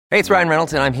Hey, it's Ryan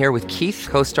Reynolds, and I'm here with Keith,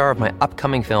 co-star of my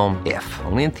upcoming film, If,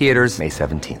 only in theaters May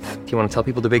 17th. Do you want to tell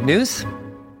people the big news?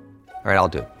 All right, I'll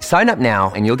do it. Sign up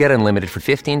now and you'll get unlimited for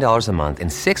 $15 a month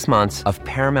and 6 months of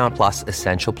Paramount Plus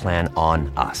Essential Plan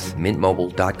on us.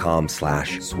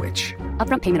 MintMobile.com/switch.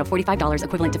 Upfront payment of $45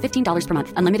 equivalent to $15 per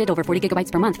month. Unlimited over 40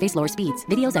 gigabytes per month. Face lower speeds.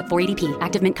 Videos at 480p.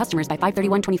 Active Mint customers by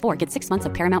 531.24 get 6 months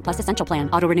of Paramount Plus Essential Plan.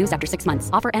 Auto renews after 6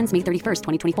 months. Offer ends May 31st,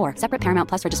 2024. Separate Paramount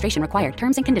Plus registration required.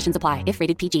 Terms and conditions apply if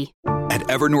rated PG. At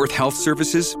Evernorth Health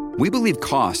Services, we believe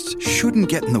costs shouldn't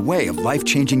get in the way of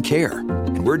life-changing care,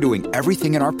 and we're doing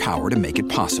everything in our power to make it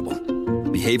possible.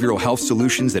 Behavioral health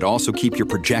solutions that also keep your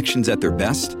projections at their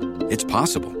best? It's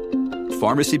possible.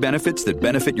 Pharmacy benefits that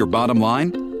benefit your bottom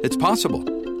line? It's possible.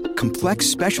 Complex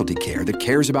specialty care that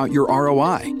cares about your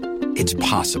ROI? It's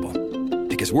possible.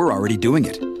 Because we're already doing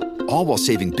it. All while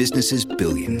saving businesses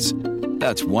billions.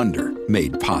 That's Wonder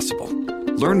made possible.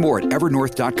 Learn more at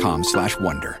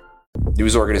evernorth.com/wonder.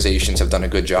 News organizations have done a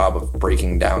good job of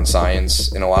breaking down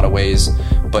science in a lot of ways,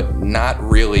 but not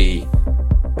really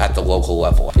at the local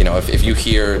level. You know, if you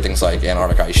hear things like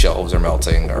Antarctic ice shelves are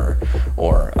melting or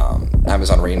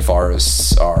Amazon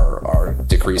rainforests are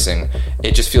decreasing,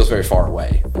 it just feels very far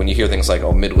away. When you hear things like,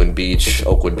 Midland Beach,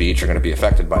 Oakwood Beach are going to be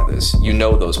affected by this, you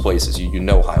know those places, you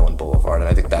know Highland Boulevard, and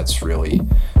I think that's really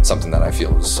something that I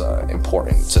feel is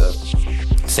important to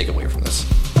take away from this.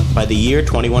 By the year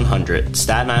 2100,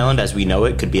 Staten Island as we know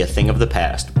it could be a thing of the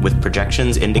past, with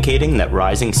projections indicating that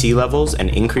rising sea levels and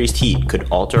increased heat could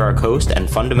alter our coast and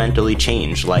fundamentally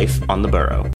change life on the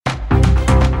borough.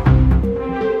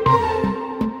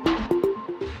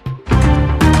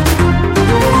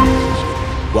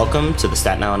 Welcome to the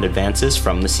Staten Island Advances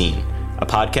from the Scene, a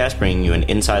podcast bringing you an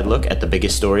inside look at the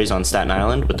biggest stories on Staten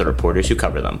Island with the reporters who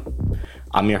cover them.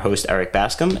 I'm your host, Eric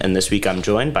Bascom, and this week I'm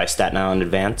joined by Staten Island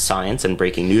Advance science and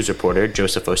breaking news reporter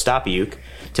Joseph Ostapiuk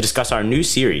to discuss our new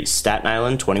series, Staten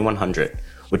Island 2100,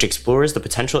 which explores the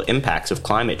potential impacts of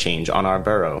climate change on our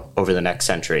borough over the next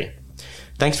century.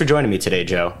 Thanks for joining me today,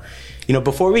 Joe. You know,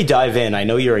 before we dive in, I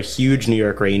know you're a huge New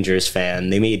York Rangers fan.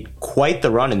 They made quite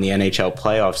the run in the NHL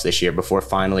playoffs this year before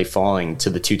finally falling to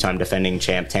the two-time defending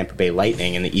champ Tampa Bay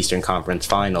Lightning in the Eastern Conference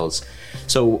Finals.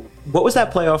 So what was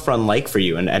that playoff run like for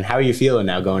you, and how are you feeling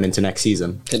now going into next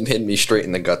season? It hit me straight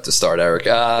in the gut to start, Eric.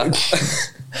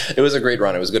 It was a great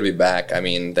run. It was good to be back. I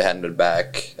mean, they hadn't been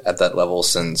back at that level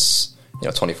since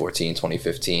 2014,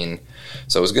 2015.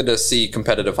 So it was good to see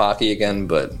competitive hockey again,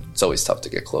 but it's always tough to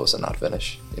get close and not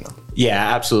finish,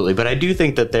 Yeah, absolutely. But I do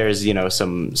think that there's,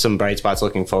 some bright spots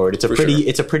looking forward. It's a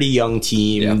pretty young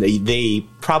team. Yeah. They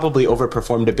probably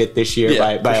overperformed a bit this year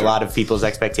by a lot of people's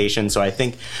expectations. So I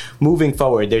think moving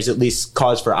forward, there's at least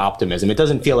cause for optimism. It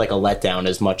doesn't feel like a letdown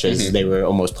as much as they were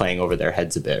almost playing over their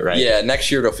heads a bit, right? Yeah, next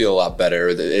year it'll feel a lot better.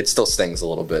 It still stings a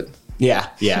little bit. Yeah,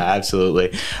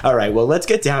 absolutely. All right, well, let's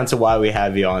get down to why we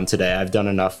have you on today. I've done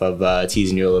enough of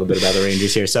teasing you a little bit about the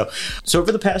Rangers here. So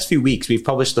over the past few weeks, we've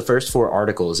published the first 4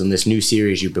 articles in this new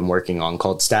series you've been working on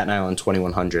called Staten Island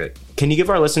 2100. Can you give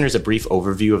our listeners a brief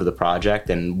overview of the project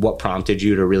and what prompted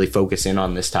you to really focus in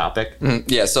on this topic?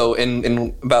 Yeah, so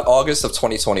in about August of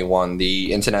 2021,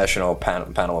 the International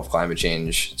Panel of Climate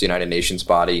Change, the United Nations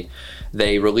body,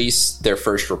 they released their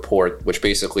first report, which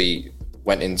basically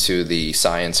went into the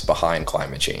science behind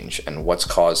climate change and what's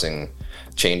causing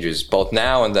changes both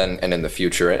now and in the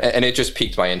future. And it just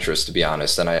piqued my interest, to be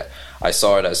honest. And I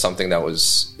saw it as something that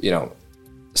was,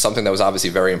 something that was obviously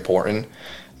very important.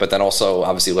 But then also,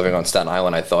 obviously, living on Staten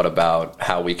Island, I thought about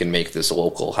how we can make this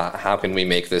local. How can we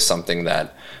make this something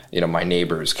that, my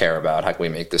neighbors care about? How can we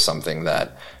make this something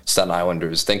that Staten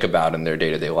Islanders think about in their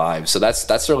day-to-day lives? So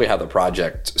that's really how the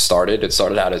project started. It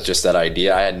started out as just that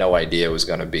idea. I had no idea it was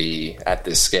going to be at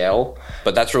this scale.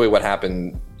 But that's really what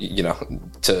happened,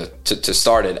 to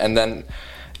start it. And then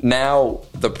now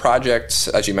the project,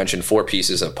 as you mentioned, 4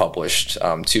 pieces have published,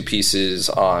 2 pieces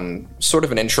on sort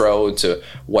of an intro to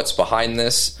what's behind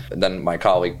this. And then my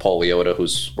colleague Paul Leota,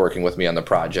 who's working with me on the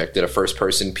project, did a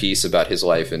first-person piece about his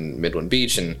life in Midland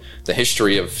Beach and the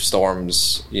history of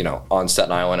storms, on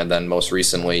Staten Island. And then most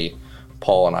recently,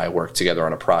 Paul and I worked together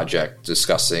on a project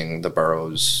discussing the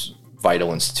borough's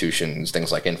vital institutions,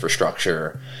 things like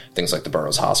infrastructure, things like the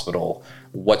borough's hospital,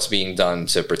 what's being done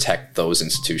to protect those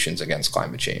institutions against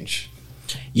climate change.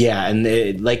 Yeah,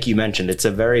 and like you mentioned, it's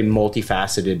a very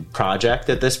multifaceted project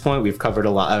at this point. We've covered a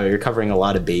lot. You're covering a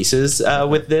lot of bases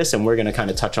with this, and we're going to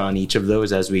kind of touch on each of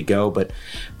those as we go. But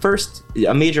first,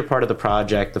 a major part of the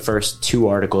project, the first 2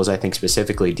 articles, I think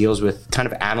specifically, deals with kind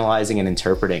of analyzing and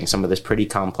interpreting some of this pretty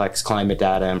complex climate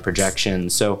data and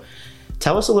projections. So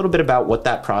Tell us a little bit about what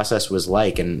that process was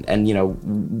like and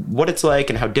what it's like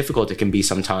and how difficult it can be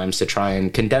sometimes to try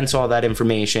and condense all that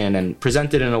information and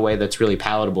present it in a way that's really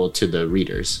palatable to the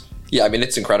readers. Yeah, I mean,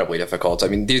 it's incredibly difficult. I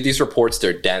mean, these reports,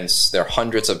 they're dense, they're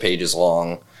hundreds of pages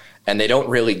long, and they don't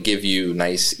really give you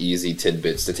nice, easy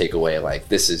tidbits to take away, like,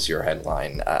 this is your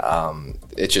headline.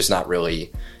 It's just not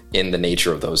really in the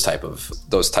nature of those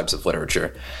types of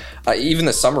literature. Even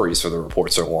the summaries for the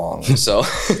reports are long, so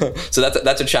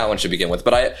that's a challenge to begin with.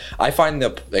 But I find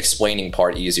the explaining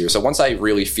part easier. So once I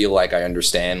really feel like I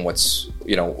understand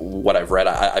what I've read,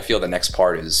 I feel the next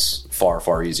part is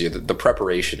far easier. The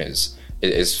preparation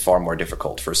is far more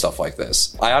difficult for stuff like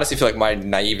this. I honestly feel like my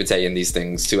naivete in these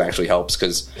things too actually helps,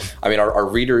 because I mean our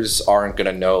readers aren't going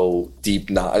to know they're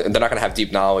not going to have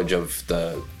deep knowledge of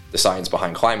the science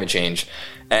behind climate change,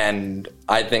 and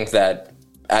I think that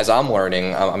as I'm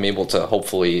learning, I'm able to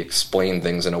hopefully explain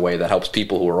things in a way that helps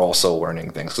people who are also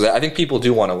learning things, because I think people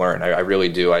do want to learn. I really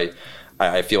do.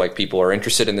 I feel like people are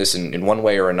interested in this in one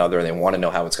way or another, and they want to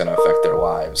know how it's going to affect their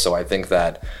lives. So I think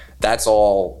that that's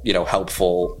all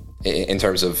helpful in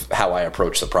terms of how I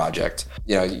approach the project.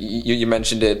 You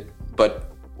mentioned it,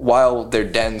 but while they're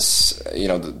dense,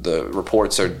 the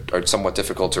reports are somewhat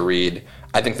difficult to read,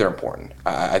 I think they're important.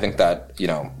 I think that,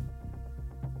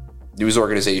 news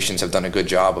organizations have done a good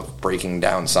job of breaking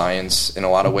down science in a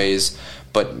lot of ways,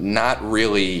 but not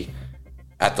really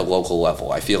at the local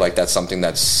level. I feel like that's something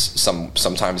that's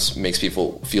sometimes makes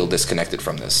people feel disconnected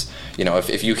from this.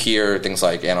 If you hear things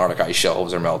like Antarctic ice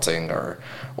shelves are melting or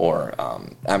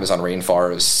Amazon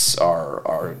rainforests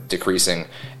are decreasing,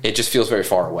 it just feels very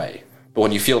far away. But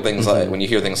when you hear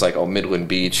things like Midland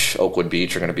Beach, Oakwood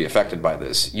Beach are going to be affected by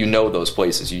this, those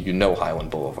places, you know Highland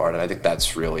Boulevard, and I think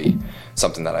that's really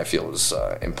something that I feel is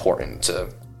important to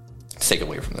take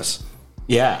away from this.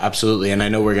 Yeah, absolutely. And I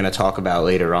know we're going to talk about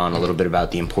later on a little bit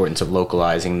about the importance of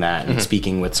localizing that and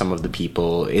speaking with some of the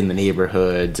people in the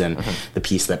neighborhoods and the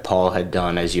piece that Paul had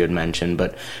done, as you had mentioned.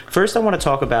 But first, I want to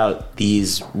talk about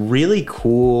these really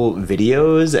cool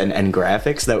videos and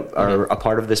graphics that are a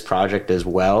part of this project as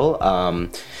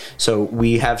well. So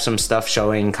we have some stuff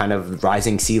showing kind of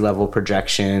rising sea level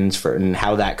projections and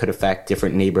how that could affect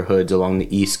different neighborhoods along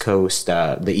the East Coast,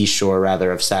 the East Shore,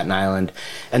 rather, of Staten Island.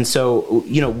 And so,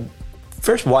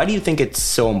 first, why do you think it's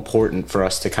so important for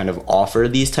us to kind of offer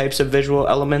these types of visual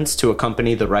elements to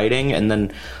accompany the writing? And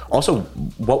then also,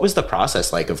 what was the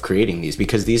process like of creating these?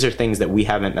 Because these are things that we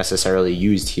haven't necessarily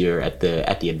used here at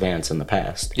the Advance in the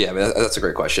past. Yeah, that's a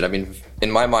great question. I mean,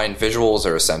 in my mind, visuals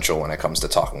are essential when it comes to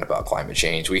talking about climate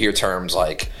change. We hear terms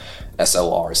like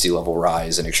SLR, sea level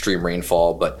rise, and extreme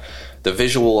rainfall, but the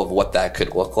visual of what that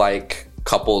could look like,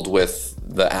 coupled with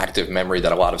the active memory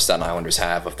that a lot of Staten Islanders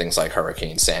have of things like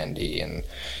Hurricane Sandy and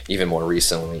even more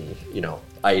recently,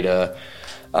 Ida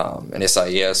and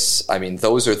Isaias. I mean,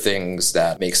 those are things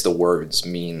that makes the words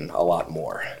mean a lot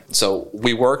more. So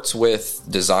we worked with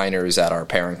designers at our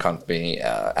parent company,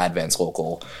 Advance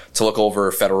Local, to look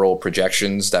over federal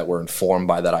projections that were informed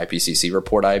by that IPCC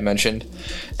report I mentioned.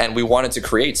 And we wanted to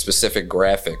create specific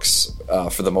graphics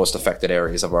for the most affected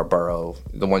areas of our borough.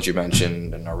 The ones you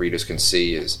mentioned and our readers can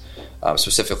see is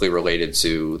specifically related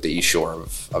to the East Shore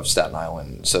of Staten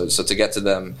Island. So to get to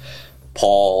them,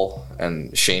 Paul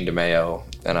and Shane DeMeo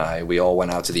and we all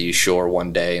went out to the East Shore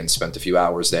one day and spent a few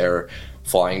hours there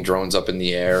flying drones up in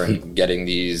the air and getting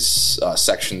these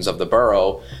sections of the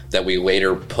borough that we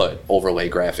later put overlay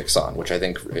graphics on, which I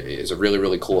think is a really,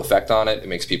 really cool effect on it. It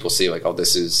makes people see like, oh,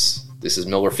 this is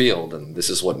Miller Field, and this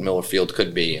is what Miller Field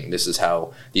could be, and this is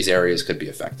how these areas could be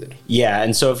affected. Yeah,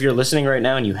 and so if you're listening right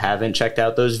now and you haven't checked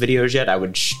out those videos yet, I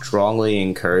would strongly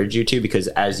encourage you to, because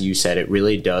as you said, it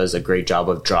really does a great job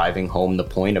of driving home the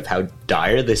point of how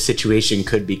dire this situation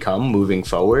could become moving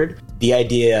forward. The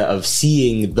idea of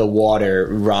seeing the water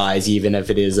rise, even if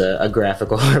it is a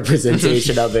graphical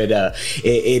representation of it,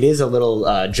 it is a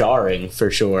little jarring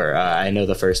for sure. I know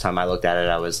the first time I looked at it,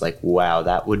 I was like, wow,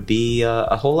 that would be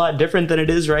a whole lot different than it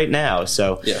is right now.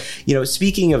 So, yeah.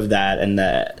 Speaking of that,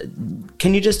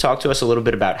 can you just talk to us a little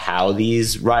bit about how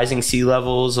these rising sea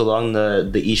levels along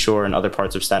the East Shore and other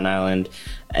parts of Staten Island,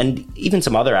 and even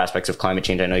some other aspects of climate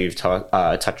change, I know you've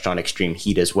touched on extreme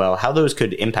heat as well, how those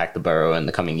could impact the borough in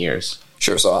the coming years?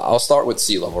 Sure. So I'll start with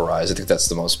sea level rise. I think that's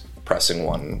the most pressing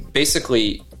one.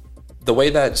 Basically, the way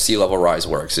that sea level rise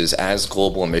works is as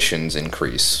global emissions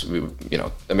increase,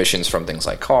 emissions from things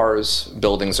like cars,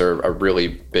 buildings are a really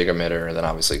big emitter, and then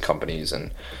obviously companies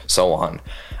and so on.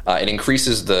 It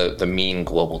increases the mean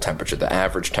global temperature, the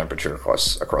average temperature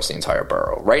across the entire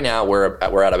borough. Right now, we're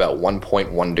at about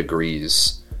 1.1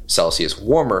 degrees Celsius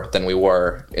warmer than we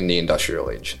were in the industrial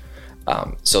age.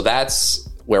 So that's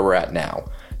where we're at now.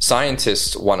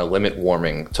 Scientists want to limit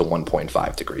warming to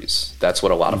 1.5 degrees. That's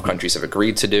what a lot of countries have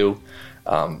agreed to do,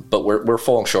 but we're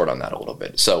falling short on that a little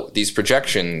bit. So these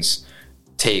projections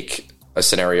take a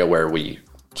scenario where we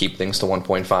keep things to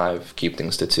 1.5, keep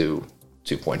things to 2,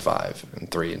 2.5,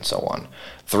 and 3, and so on.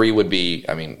 3 would be,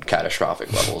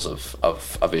 catastrophic levels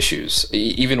of issues.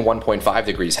 Even 1.5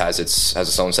 degrees has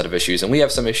its own set of issues, and we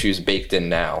have some issues baked in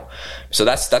now. So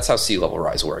that's how sea level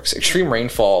rise works. Extreme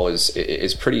rainfall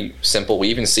is pretty simple. We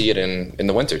even see it in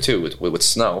the winter too with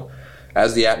snow.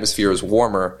 As the atmosphere is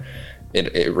warmer,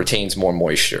 it retains more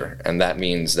moisture, and that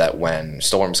means that when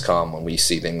storms come, when we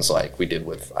see things like we did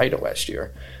with Ida last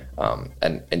year,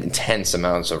 and intense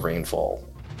amounts of rainfall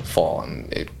fall,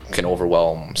 and it can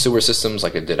overwhelm sewer systems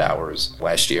like it did ours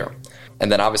last year.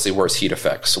 And then obviously worse heat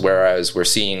effects, whereas we're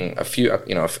seeing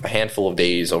a handful of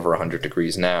days over 100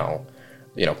 degrees now.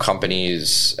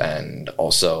 Companies and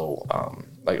also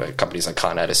like companies like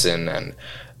Con Edison and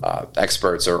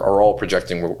experts are all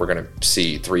projecting we're going to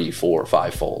see 3, 4,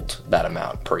 5-fold that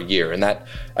amount per year. And that,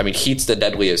 heat's the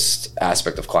deadliest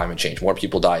aspect of climate change. More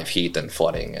people die of heat than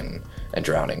flooding and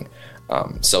drowning.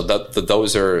 So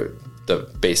those are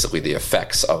basically the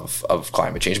effects of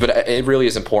climate change. But it really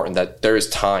is important that there is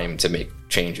time to make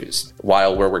changes.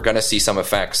 While we're going to see some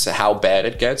effects, how bad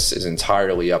it gets is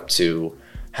entirely up to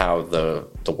how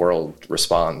the world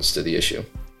responds to the issue.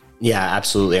 Yeah,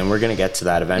 absolutely. And we're going to get to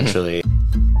that eventually.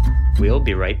 We'll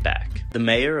be right back. The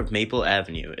Mayor of Maple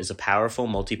Avenue is a powerful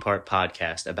multi-part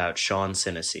podcast about Sean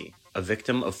Sinisi, a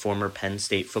victim of former Penn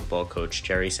State football coach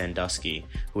Jerry Sandusky,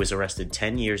 who was arrested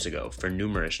 10 years ago for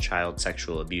numerous child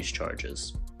sexual abuse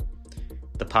charges.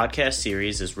 The podcast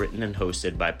series is written and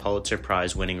hosted by Pulitzer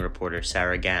Prize-winning reporter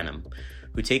Sarah Ganim,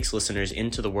 who takes listeners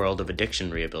into the world of addiction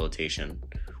rehabilitation,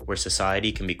 where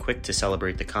society can be quick to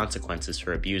celebrate the consequences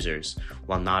for abusers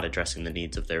while not addressing the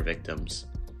needs of their victims.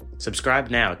 Subscribe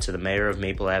now to The Mayor of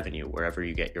Maple Avenue wherever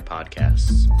you get your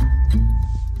podcasts.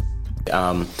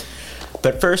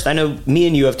 But first, I know me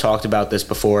and you have talked about this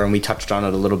before, and we touched on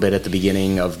it a little bit at the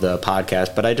beginning of the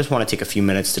podcast, but I just want to take a few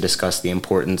minutes to discuss the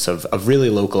importance of really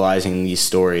localizing these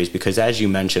stories, because as you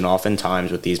mentioned,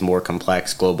 oftentimes with these more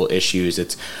complex global issues,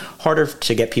 it's harder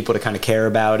to get people to kind of care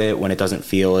about it when it doesn't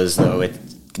feel as though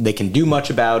they can do much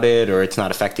about it, or it's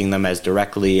not affecting them as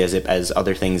directly as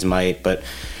other things might. But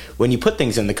when you put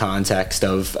things in the context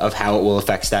of how it will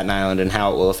affect Staten Island and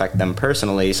how it will affect them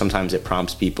personally, sometimes it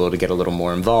prompts people to get a little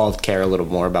more involved, care a little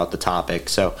more about the topic.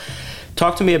 So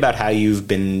talk to me about how you've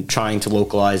been trying to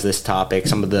localize this topic,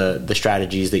 some of the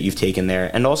strategies that you've taken there,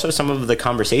 and also some of the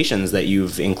conversations that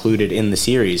you've included in the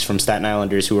series from Staten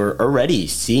Islanders who are already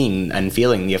seeing and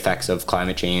feeling the effects of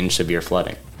climate change, severe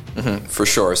flooding. Mm-hmm, for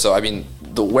sure. So,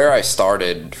 where I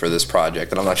started for this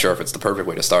project, and I'm not sure if it's the perfect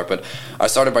way to start, but I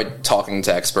started by talking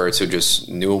to experts who just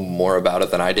knew more about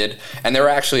it than I did. And there are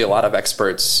actually a lot of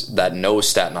experts that know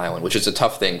Staten Island, which is a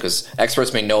tough thing because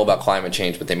experts may know about climate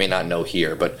change, but they may not know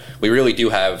here. But we really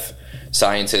do have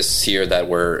scientists here that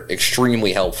were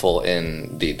extremely helpful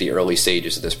in the early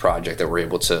stages of this project that were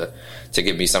able to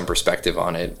give me some perspective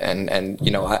on it. And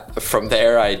from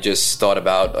there, I just thought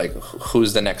about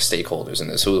who's the next stakeholders in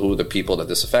this, who are the people that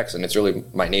this affects, and it's really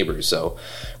my neighbors. So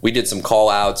we did some call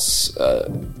outs,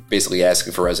 basically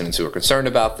asking for residents who are concerned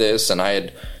about this, and I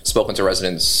had spoken to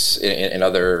residents in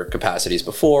other capacities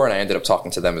before, and I ended up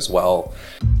talking to them as well.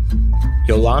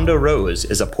 Yolanda Rose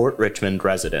is a Port Richmond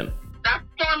resident. That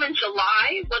storm in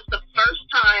July was the first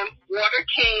time water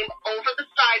came over the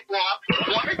sidewalk,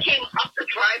 water came up the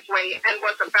driveway and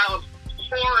was about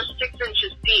 4 or 6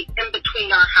 inches deep in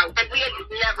between our house. And we had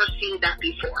never seen that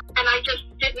before. And I just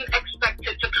didn't expect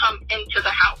it to come into the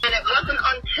house. And it wasn't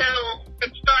until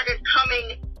it started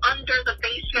coming under the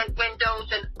basement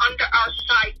windows and under our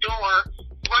side door,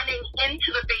 running into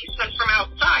the basement from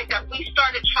outside, that we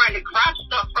started trying to grab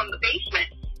stuff from the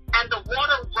basement. And the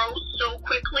water rose so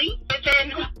quickly.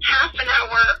 Within half an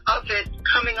hour of it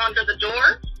coming under the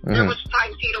door, there was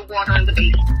 5 feet of water in the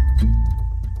basement.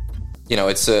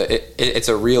 It's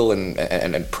a real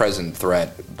and present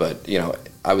threat, but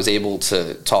I was able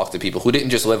to talk to people who didn't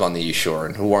just live on the East Shore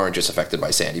and who weren't just affected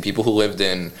by Sandy. People who lived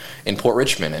in Port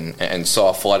Richmond and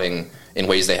saw flooding in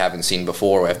ways they haven't seen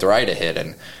before after Ida hit,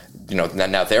 and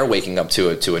now they're waking up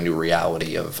to a new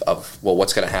reality of well,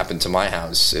 what's going to happen to my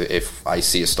house if I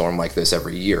see a storm like this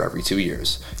every year, every 2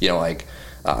 years?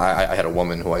 I had a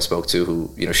woman who I spoke to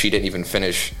who, she didn't even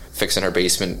finish fixing her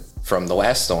basement from the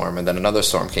last storm, and then another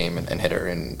storm came and hit her,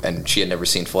 and she had never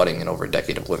seen flooding in over a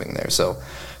decade of living there. So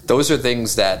those are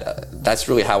things that's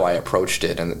really how I approached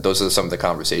it, and those are some of the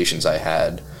conversations I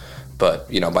had. But,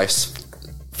 by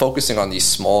focusing on these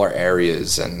smaller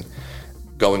areas and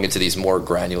going into these more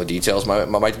granular details,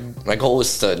 my goal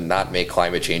is to not make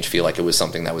climate change feel like it was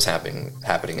something that was happening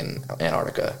in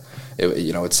Antarctica.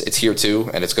 It's here too,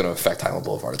 and it's going to affect Highland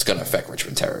Boulevard. It's going to affect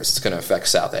Richmond Terrace. It's going to affect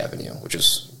South Avenue, which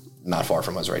is not far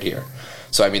from us right here.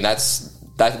 So I mean, that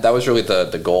was really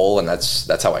the goal, and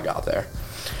that's how I got there.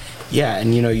 Yeah,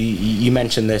 and you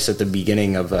mentioned this at the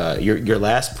beginning of your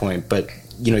last point, but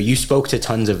you spoke to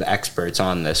tons of experts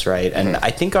on this, right? And I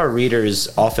think our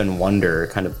readers often wonder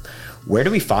kind of, where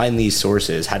do we find these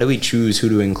sources? How do we choose who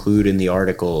to include in the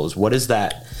articles? What is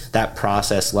that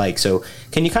process like? So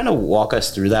can you kind of walk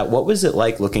us through that? What was it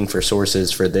like looking for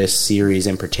sources for this series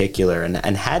in particular?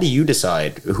 And how do you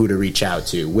decide who to reach out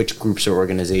to? Which groups or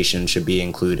organizations should be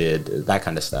included? That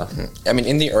kind of stuff. I mean,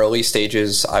 in the early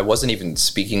stages, I wasn't even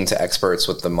speaking to experts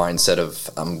with the mindset of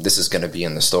this is going to be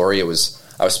in the story.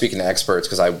 I was speaking to experts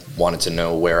because I wanted to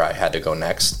know where I had to go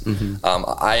next.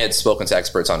 I had spoken to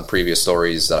experts on previous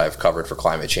stories that I've covered for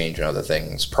climate change and other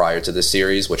things prior to this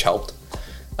series, which helped.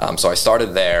 So I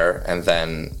started there, and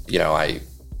then I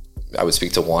would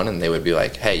speak to one, and they would be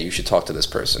like, "Hey, you should talk to this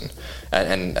person."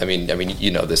 And I mean,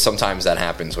 there's sometimes that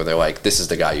happens where they're like, "This is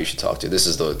the guy you should talk to. This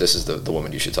is the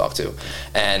woman you should talk to."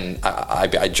 And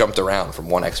I jumped around from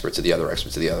one expert to the other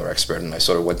expert to the other expert, and I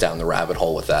sort of went down the rabbit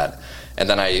hole with that. And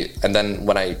then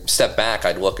when I step back,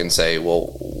 I'd look and say,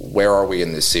 well, where are we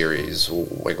in this series?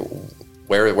 Like,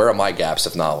 where are my gaps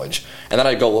of knowledge? And then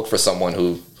I'd go look for someone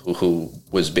who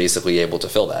was basically able to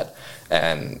fill that.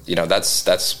 And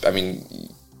that's I mean,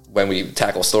 when we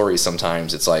tackle stories,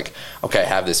 sometimes it's like, okay, I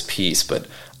have this piece, but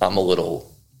I'm a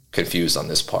little confused on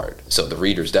this part. So the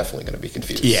reader's definitely going to be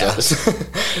confused. Yeah.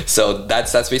 So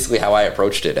that's basically how I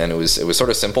approached it, and it was sort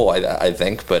of simple, I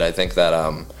think, but I think that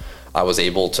I was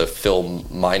able to fill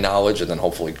my knowledge and then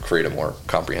hopefully create a more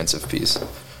comprehensive piece.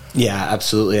 Yeah,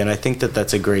 absolutely. And I think that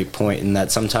that's a great point, in that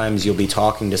sometimes you'll be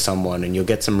talking to someone and you'll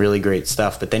get some really great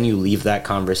stuff, but then you leave that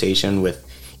conversation with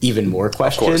even more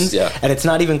questions. Of course, yeah. And it's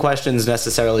not even questions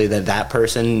necessarily that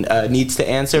person needs to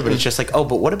answer, but it's just like, oh,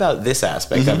 but what about this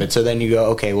aspect of it? So then you go,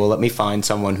 okay, well, let me find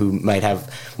someone who might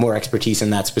have more expertise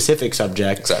in that specific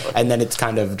subject. Exactly. And then it's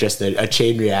kind of just a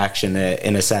chain reaction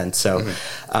in a sense. So,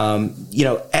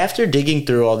 after digging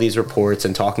through all these reports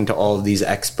and talking to all of these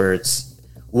experts,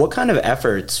 what kind of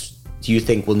efforts do you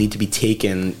think will need to be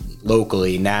taken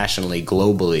locally, nationally,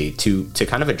 globally to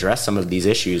kind of address some of these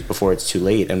issues before it's too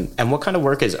late? And what kind of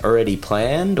work is already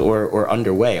planned or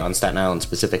underway on Staten Island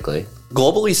specifically?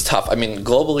 Globally is tough. I mean,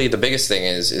 globally, the biggest thing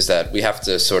is that we have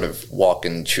to sort of walk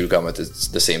and chew gum at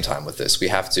the same time with this. We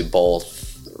have to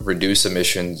both reduce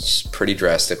emissions pretty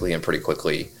drastically and pretty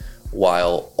quickly,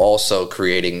 while also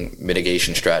creating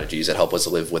mitigation strategies that help us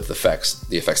live with the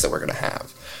effects that we're going to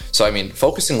have. So, I mean,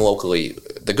 focusing locally,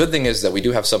 the good thing is that we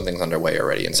do have some things underway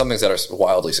already, and some things that are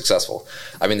wildly successful.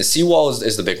 I mean, the seawall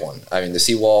is the big one. I mean, the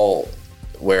seawall,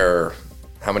 where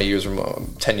how many years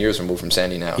removed? 10 years removed from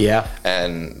Sandy now. Yeah.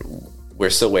 And we're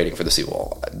still waiting for the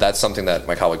seawall. That's something that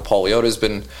my colleague Paul Leota has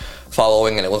been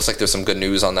following, and it looks like there's some good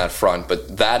news on that front.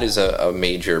 But that is a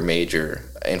major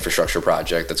infrastructure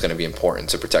project that's going to be important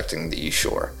to protecting the East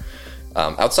Shore.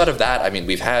 Outside of that, I mean,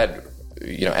 we've had,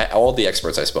 all the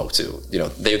experts I spoke to,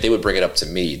 they would bring it up to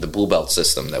me, the Blue Belt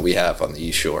system that we have on the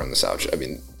East Shore and the South Shore. I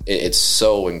mean, it's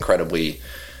so incredibly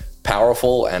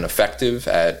powerful and effective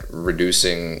at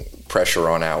reducing pressure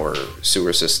on our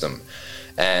sewer system.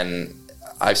 And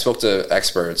I've spoke to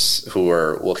experts who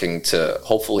are looking to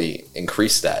hopefully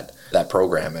increase that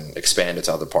program and expand it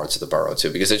to other parts of the borough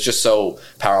too, because it's just so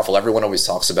powerful. Everyone always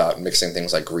talks about mixing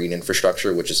things like green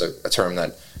infrastructure, which is a term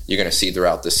that you're going to see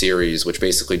throughout the series, which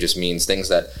basically just means things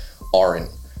that aren't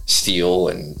steel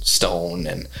and stone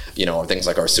and, things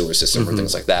like our sewer system or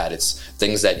things like that. It's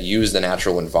things that use the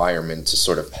natural environment to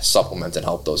sort of supplement and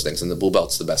help those things. And the Blue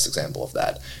Belt's the best example of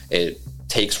that. It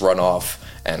takes runoff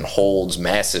and holds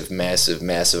massive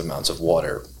amounts of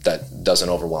water that doesn't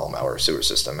overwhelm our sewer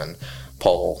system. And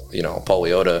Paul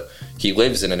Leota, he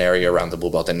lives in an area around the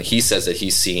Blue Belt, and he says that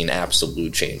he's seen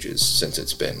absolute changes since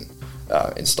it's been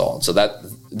installed. So that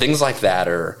things like that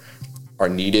are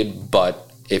needed, but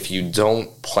if you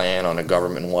don't plan on a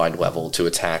government-wide level to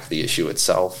attack the issue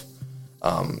itself,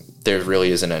 there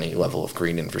really isn't any level of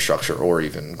green infrastructure or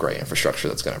even gray infrastructure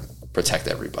that's going to protect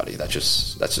everybody. That's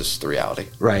just the reality.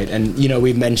 Right. And,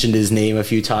 we've mentioned his name a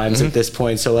few times at this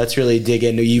point, so let's really dig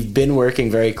in. You've been working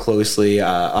very closely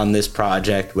on this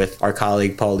project with our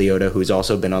colleague Paul Liotta, who's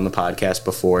also been on the podcast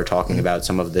before talking about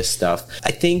some of this stuff.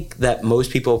 I think that most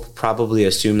people probably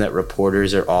assume that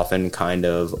reporters are often kind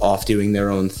of off doing their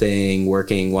own thing,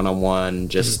 working one-on-one,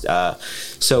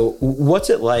 so what's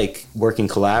it like working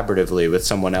collaboratively with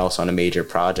someone else on a major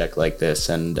project like this,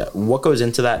 and what goes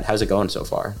into that, and how's it going so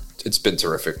far? It's been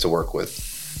terrific to work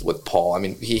with Paul. I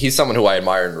mean, he's someone who I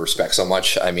admire and respect so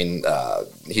much. I mean,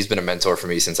 he's been a mentor for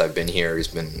me since I've been here. He's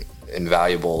been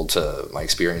invaluable to my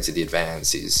experience at the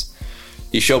Advance.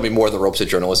 He showed me more of the ropes of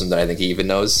journalism than I think he even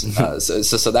knows.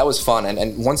 So that was fun.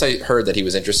 And once I heard that he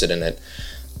was interested in it,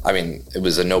 I mean, it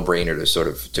was a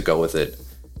no-brainer to go with it.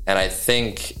 And I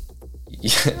think,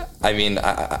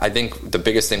 I think the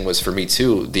biggest thing was for me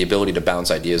too, the ability to bounce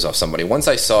ideas off somebody. Once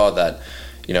I saw that,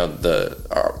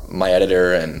 my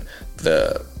editor and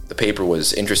the paper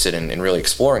was interested in really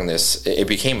exploring this, it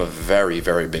became a very,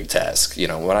 very big task.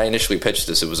 When I initially pitched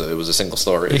this, it was a single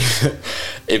story.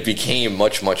 It became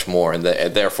much, much more, and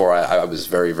therefore I was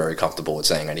very, very comfortable with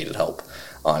saying I needed help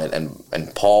on it.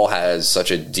 And Paul has such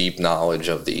a deep knowledge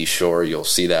of the East Shore. You'll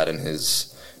see that in his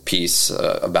piece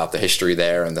about the history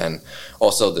there, and then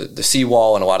also the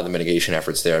seawall and a lot of the mitigation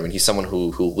efforts there. I mean, he's someone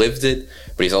who lived it,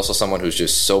 but he's also someone who's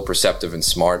just so perceptive and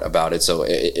smart about it. So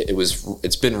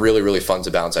it's been really, really fun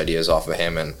to bounce ideas off of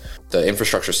him. And the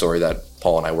infrastructure story that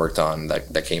Paul and I worked on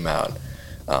that came out,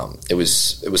 it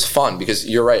was fun because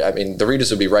you're right. I mean, the readers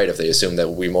would be right if they assume that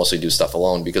we mostly do stuff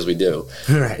alone, because we do.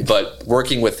 Right. But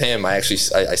working with him, I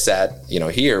sat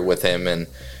here with him, and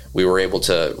we were able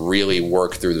to really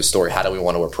work through the story. How do we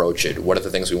want to approach it? What are the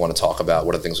things we want to talk about?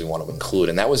 What are the things we want to include?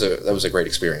 And that was a great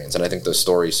experience. And I think the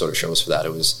story sort of shows for that.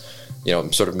 It was,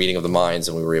 sort of meeting of the minds,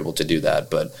 and we were able to do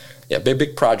that. But yeah,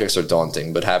 big projects are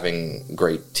daunting, but having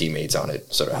great teammates on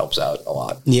it sort of helps out a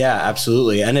lot. Yeah,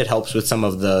 absolutely. And it helps with some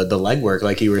of the legwork.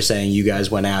 Like you were saying, you guys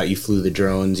went out, you flew the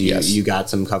drones, you got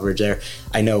some coverage there.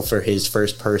 I know for his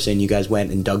first person, you guys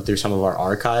went and dug through some of our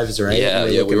archives, right?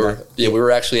 We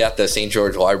were actually at the St.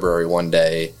 George Library one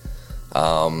day.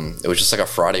 It was just like a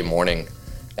Friday morning,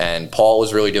 and Paul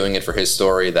was really doing it for his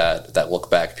story, that look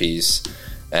back piece.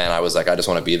 And I was like, I just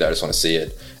want to be there. I just want to see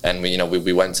it. And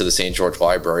we went to the St. George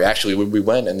Library. Actually, we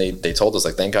went, and they told us,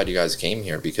 like, thank God you guys came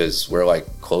here, because we're like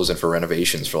closing for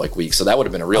renovations for like weeks. So that would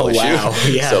have been a real issue. Wow.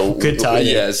 Yeah. So good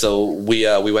timing. So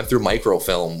we went through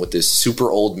microfilm with this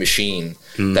super old machine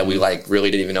that we like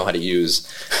really didn't even know how to use,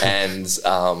 and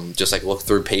just like looked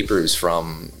through papers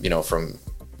from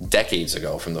decades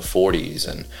ago, from the 40s,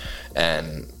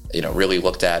 and really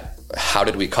looked at how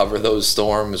did we cover those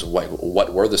storms?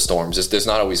 What were the storms? There's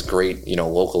not always great,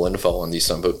 local info on these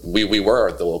storms, but we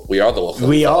are the local.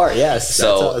 We info. Are, yes.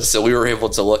 So we were able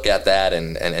to look at that,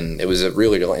 and it was a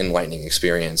really enlightening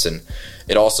experience, and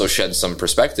it also shed some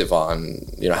perspective on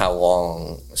how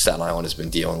long Staten Island has been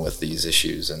dealing with these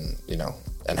issues, and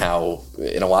and how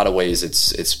in a lot of ways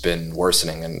it's been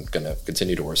worsening and going to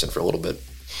continue to worsen for a little bit.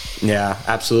 Yeah,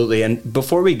 absolutely. And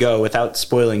before we go, without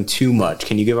spoiling too much,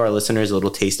 can you give our listeners a little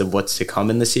taste of what's to come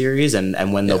in the series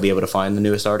and when they'll be able to find the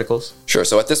newest articles? Sure.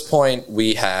 So at this point,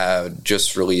 we have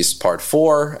just released part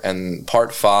 4, and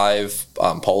part 5,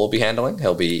 Paul will be handling.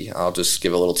 I'll just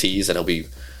give a little tease that he'll be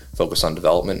focused on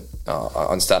development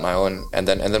on Staten Island. And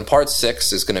then part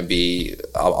 6 is going to be,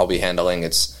 I'll be handling.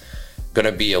 It's going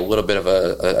to be a little bit of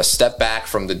a step back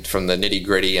from the nitty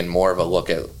gritty and more of a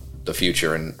look at the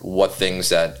future and what things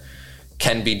that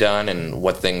can be done and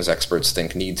what things experts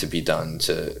think need to be done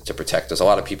to protect us. A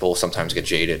lot of people sometimes get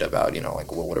jaded about,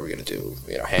 like, well, what are we going to do?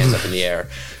 Hands up in the air.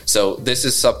 So this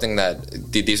is something that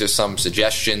these are some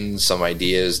suggestions, some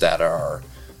ideas that are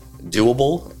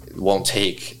doable. It won't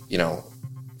take,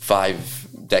 5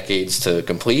 decades to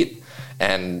complete,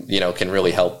 and can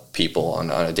really help people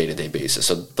on a day-to-day basis.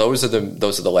 So those are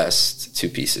the last 2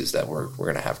 pieces that we're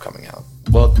going to have coming out.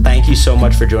 Well, thank you so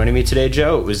much for joining me today,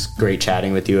 Joe. It was great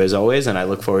chatting with you as always, and I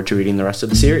look forward to reading the rest of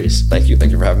the series. Thank you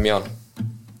for having me on.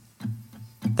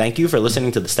 Thank you for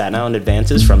listening to the Staten Island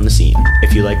Advances from the Scene.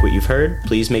 If you like what you've heard,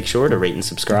 please make sure to rate and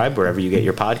subscribe wherever you get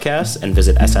your podcasts, and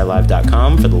visit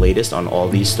silive.com for the latest on all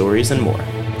these stories and more.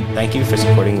 Thank you for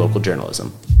supporting local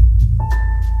journalism.